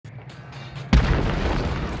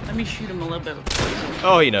Let me shoot him a little bit of poison.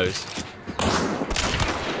 Oh, he knows.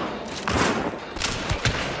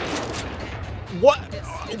 What?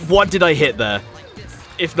 What did I hit there?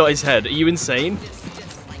 If not his head, are you insane?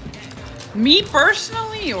 Me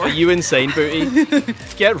personally, or are you insane, Booty?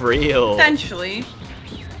 Get real. Potentially.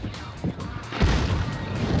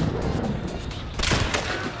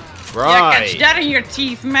 Right. Yeah, catch that in your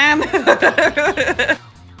teeth, man.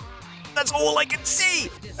 That's all I can see.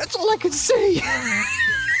 That's all I can see.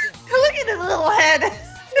 Look at his little head.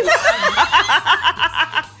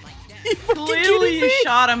 Clearly you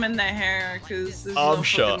shot him in the hair, because there's arm no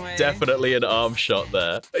shot. way. Definitely an arm shot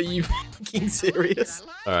there. Are you fucking serious?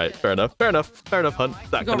 Alright, fair enough. Fair enough. Fair enough, Hunt.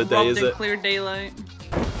 That kind of day, is it? Clear daylight.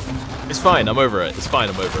 It's fine. I'm over it. It's fine.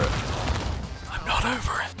 I'm over it. I'm not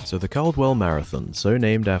over it. So the Caldwell Marathon, so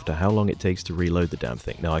named after how long it takes to reload the damn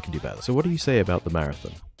thing. No, I can do better. So what do you say about the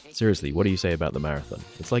marathon? Seriously, what do you say about the marathon?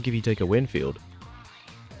 It's like if you take a Winfield.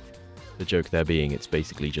 The joke there being it's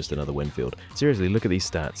basically just another Winfield. Seriously, look at these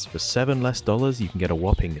stats. For $7 less, you can get a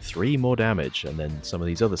whopping 3 more damage, and then some of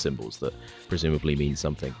these other symbols that presumably mean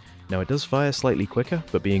something. Now it does fire slightly quicker,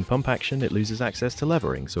 but being pump action it loses access to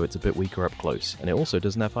levering, so it's a bit weaker up close, and it also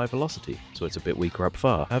doesn't have high velocity, so it's a bit weaker up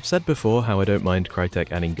far. I've said before how I don't mind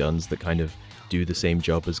Crytek adding guns that kind of do the same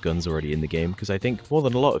job as guns already in the game, because I think, more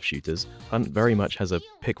than a lot of shooters, Hunt very much has a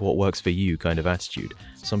pick what works for you kind of attitude.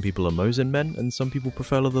 Some people are Mosin men, and some people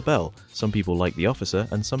prefer the Bell. Some people like the Officer,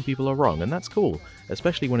 and some people are wrong, and that's cool,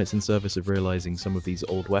 especially when it's in service of realizing some of these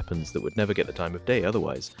old weapons that would never get the time of day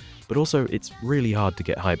otherwise. But also, it's really hard to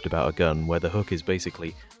get hyped about a gun where the hook is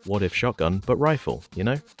basically what if shotgun, but rifle, you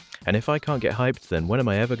know? And if I can't get hyped, then when am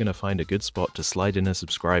I ever going to find a good spot to slide in a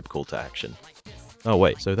subscribe call to action? Oh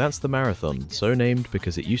wait, so that's the marathon, so named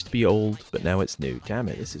because it used to be old, but now it's new. Damn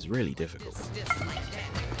it, this is really difficult.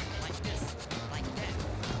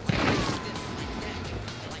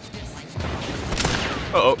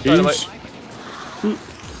 Uh-oh, dynamite.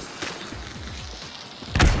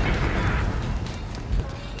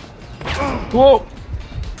 Whoa!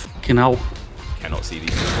 Fucking hell. Cannot see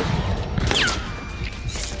these people.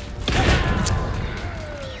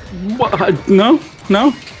 What? No?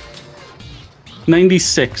 No?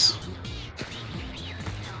 96.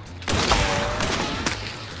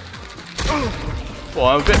 Well,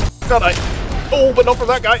 I'm a bit... Not I... Oh, but not from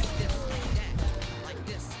that guy!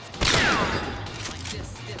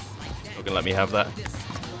 Not gonna let me have that.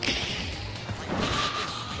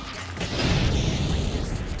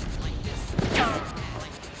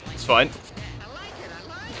 It's fine.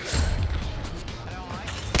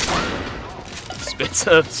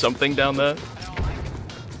 Spits something down there.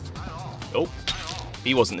 Oh.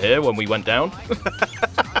 He wasn't here when we went down.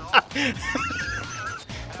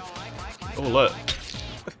 Oh, look.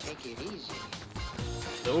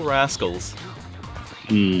 Little rascals.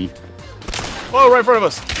 Hmm. Oh, right in front of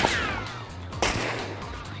us.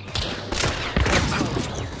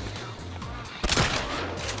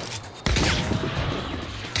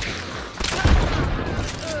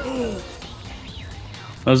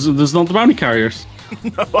 There's not the bounty carriers.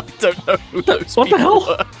 No, I don't know who those What the hell?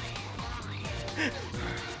 are.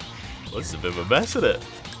 Well, this is a bit of a mess, isn't it?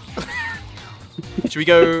 Should we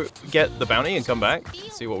go get the bounty and come back?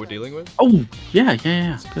 See what we're dealing with? Oh, yeah.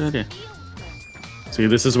 Good idea. See,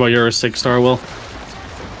 this is why you're a 6-star, Will.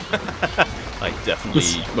 I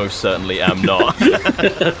definitely, most certainly am not. He's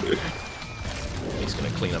gonna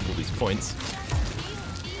clean up all these points.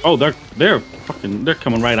 Oh, they're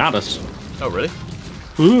coming right at us. Oh, really?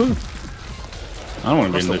 Ooh. I don't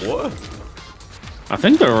want to be in the water? I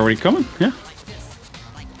think they're already coming, yeah.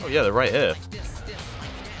 Oh yeah, they're right here.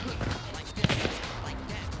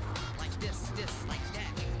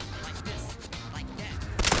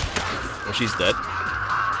 Well, she's dead.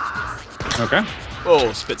 Okay.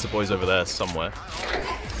 Oh, Spitzer boy's over there somewhere.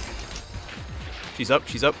 She's up,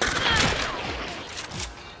 she's up.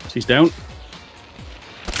 She's down.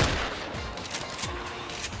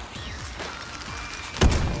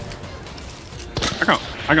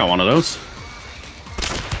 I got one of those.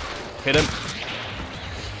 Hit him.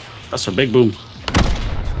 That's a big boom.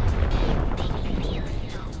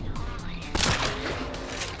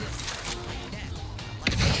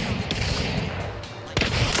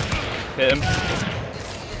 Hit him.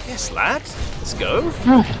 Yes, lad. Let's go.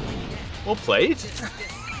 Well played.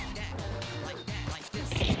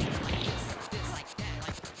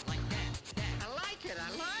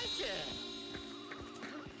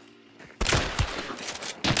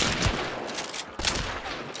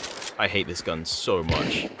 I hate this gun so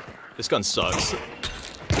much. This gun sucks.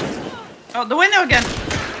 Oh, the window again.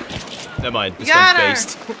 Never mind. This Got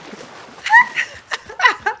gun's her. based.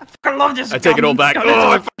 I love this gun. I take it all back.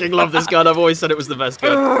 Oh, I fucking love this gun. I've always said it was the best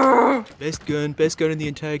gun. Best gun in the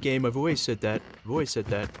entire game. I've always said that.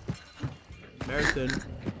 Marathon.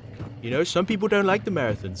 You know, some people don't like the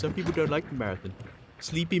marathon.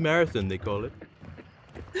 Sleepy marathon, they call it.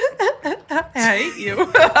 I hate you.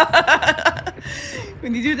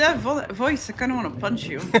 When you do that voice, I kind of want to punch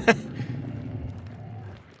you.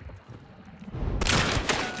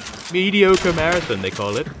 Mediocre marathon, they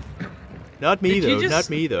call it. Not me, though. Just... Not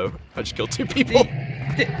me, though. I just killed 2 people.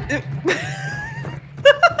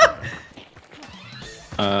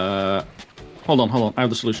 Hold on. I have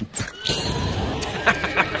the solution.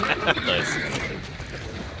 Nice.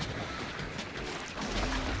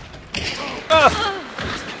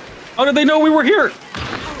 How did they know we were here?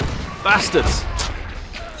 Bastards.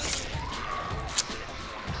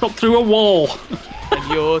 Got through a wall.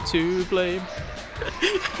 And you're to blame.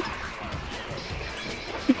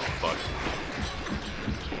 Fuck.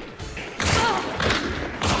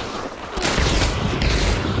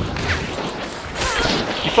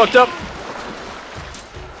 You fucked up.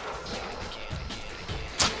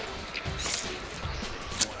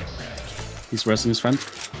 He's resting his friend.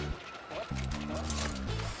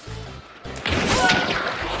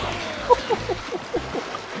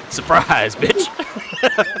 Surprise, bitch.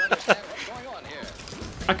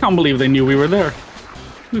 I can't believe they knew we were there.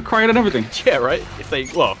 We cried and everything. Yeah, right? If they,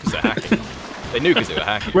 well, because they're hacking. They knew because they were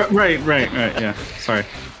hacking. Right, yeah. Sorry.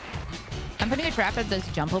 I'm putting a trap at this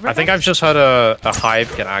jump over. I think I've just heard a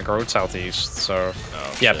hive get aggro southeast, so...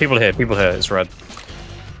 Oh, yeah, shit. people here, it's red.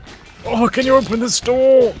 Oh, can you open this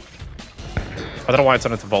door? I don't know why I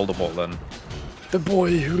turned into Voldemort then. The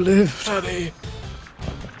boy who lived. Harry.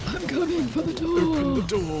 I'm coming for the door. Open the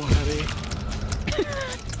door, Harry.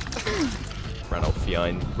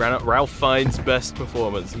 Ralph Fiennes' best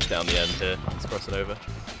performance. He's down the end here. He's crossing over.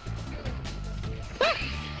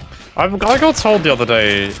 I got told the other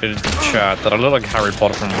day in chat that I look like Harry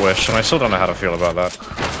Potter from Wish, and I still don't know how to feel about that.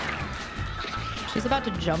 She's about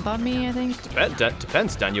to jump on me, I think.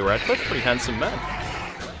 Depends. Daniel Radcliffe, pretty handsome man.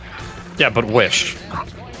 Yeah, but Wish.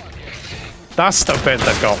 That's the bit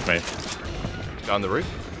that got me. Guy on the roof.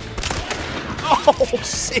 Oh,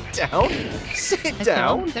 sit down. Sit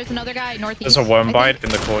down. There's another guy northeast. There's a worm bite in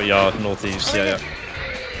the courtyard northeast. Yeah.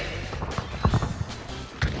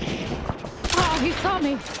 Oh, he saw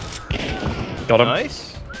me. Got him.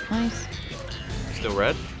 Nice. Nice. Still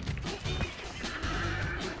red.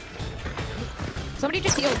 Somebody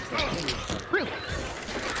just healed. Roof.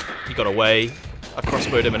 He got away. I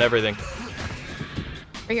crossbowed him and everything.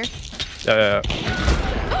 Right here. Yeah. I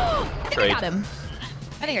think Trade. I got him.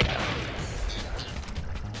 I think I got him.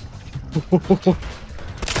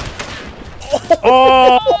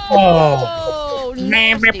 Oh!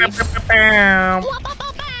 Nasty.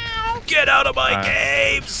 Get out of my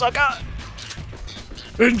game, sucker!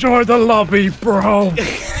 Enjoy the lobby, bro.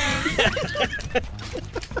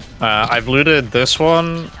 I've looted this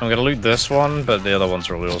one. I'm gonna loot this one, but the other ones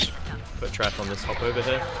are all yours. Put a trap on this hop over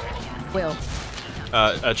here. Will.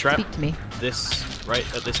 A trap. Speak to me. This right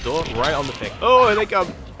at this door, right on the ping. Oh, here they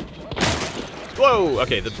come. Whoa.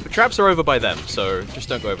 Okay, the traps are over by them, so just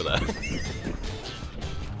don't go over there.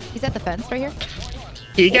 He's at the fence right here.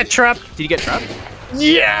 Did he get trapped? Did you get trapped?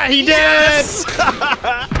 Yeah, he did! Yes!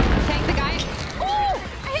 Tank the guy. Oh,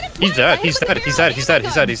 I hit him He's twice. dead, I hit he's him dead, with he's the dead, he's dead,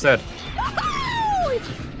 he's dead, he's dead. Oh,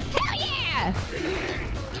 hell yeah!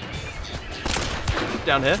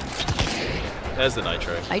 Down here. There's the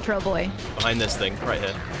nitro. Nitro boy. Behind this thing, right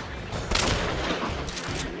here.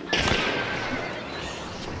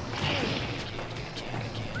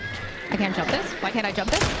 I can't jump this. Why can't I jump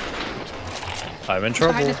this? I'm in Behind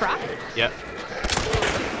trouble. this rock? Yeah.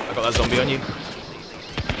 I got that zombie on you.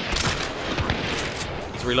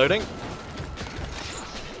 He's reloading.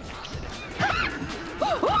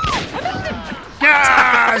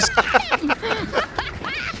 Yes!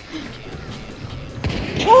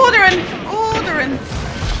 Ordering! Ordering!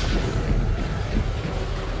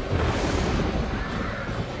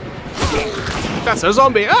 That's a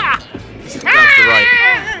zombie! Ah! Down to the right.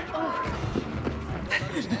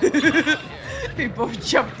 We both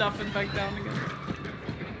jumped up and back down again.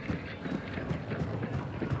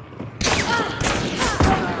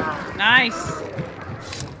 Nice!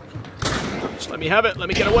 Just let me have it. Let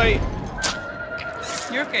me get away.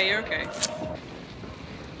 You're okay, you're okay.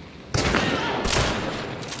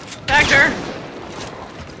 Dagger!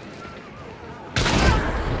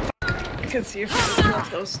 I can see your face.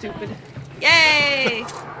 That was stupid. Yay!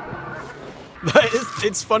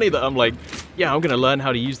 It's funny that I'm like, yeah, I'm gonna learn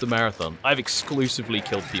how to use the marathon. I've exclusively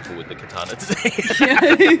killed people with the katana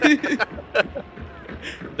today.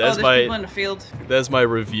 There's there's my people in the field. there's my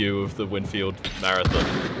review of the Winfield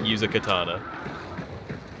Marathon. Use a katana.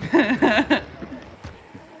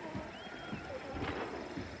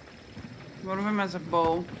 One of them has a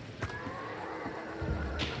bow.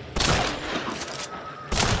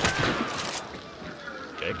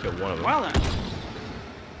 Okay, kill one of them. Well then.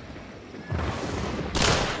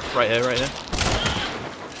 Right here, right here.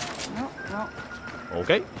 No.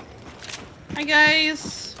 Okay. Hi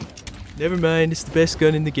guys. Never mind, it's the best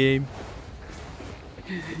gun in the game.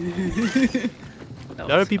 A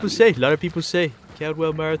lot of people say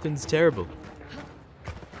Caldwell Marathon's terrible.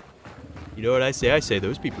 You know what I say? I say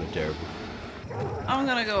those people are terrible. I'm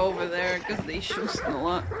gonna go over there because they shoot a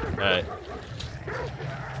lot. Alright.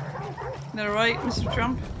 Is that right, Mr.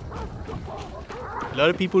 Trump? A lot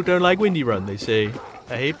of people don't like Windy Run. They say,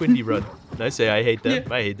 I hate Windy Run. And I say, I hate them.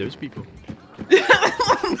 Yeah. I hate those people.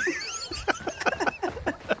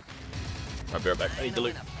 I'll be right back. I need to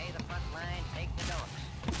loot.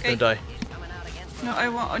 Okay. Don't die. No, I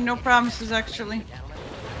want no promises actually.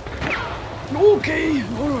 Okay,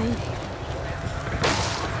 alright.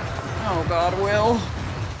 Oh god, Will.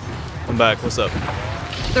 I'm back. What's up?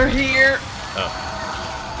 They're here.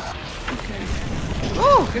 Oh, Okay.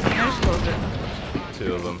 Oh, good thing I just closed it.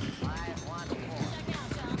 2 of them.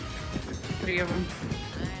 3 of them.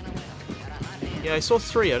 Yeah, I saw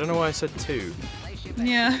 3. I don't know why I said 2.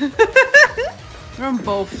 Yeah. They're on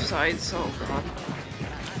both sides, oh god.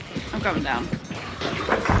 I'm coming down.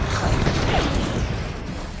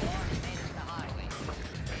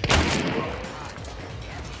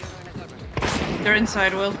 They're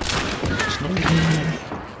inside, Will.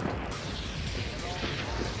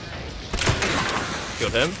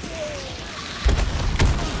 Killed him.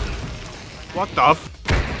 What the f?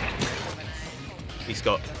 He's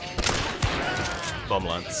got bomb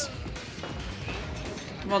lance.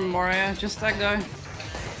 One more, yeah. Just that guy.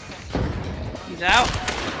 He's out.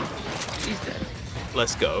 He's dead.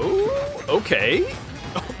 Let's go. Okay.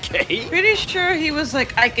 Okay. Pretty sure he was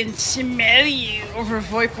like, I can smell you over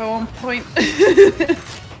VoIP at one point.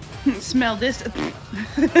 Smell this.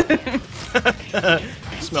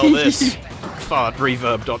 Smell this. Fart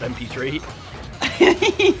reverb.mp3.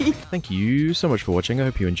 Thank you so much for watching. I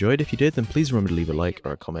hope you enjoyed. If you did, then please remember to leave a like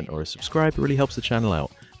or a comment or a subscribe. It really helps the channel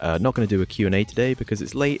out. Not going to do a Q&A today because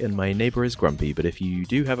it's late and my neighbour is grumpy, but if you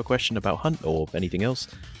do have a question about Hunt or anything else,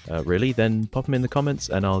 really, then pop them in the comments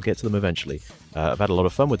and I'll get to them eventually. I've had a lot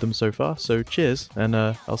of fun with them so far, so cheers, and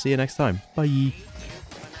I'll see you next time. Bye!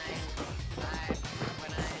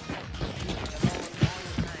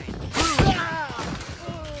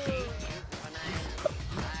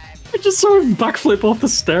 I just saw him backflip off the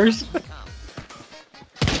stairs.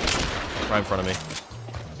 Right in front of me.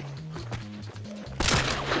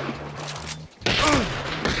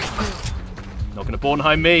 Not gonna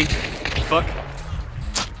Bornheim me. Fuck.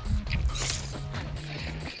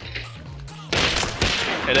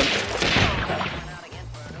 Hit him.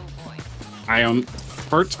 I am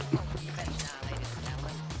hurt.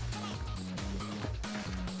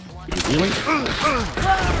 I'm healing.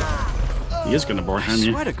 He is gonna Bornheim I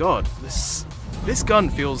you. swear to God, this gun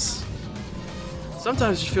feels...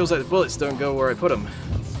 Sometimes it just feels like the bullets don't go where I put them.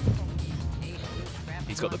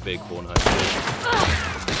 He's got the big Bornheim.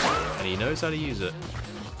 And he knows how to use it.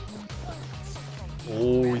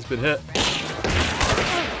 Oh, he's been hit.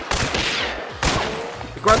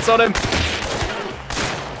 The grunt's on him!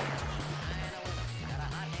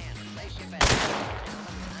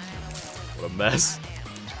 What a mess.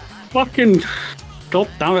 Fucking... God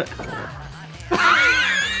damn it.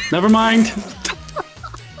 Never mind.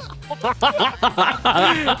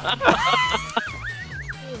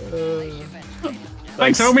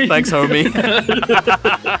 Thanks, homie. Thanks, homie.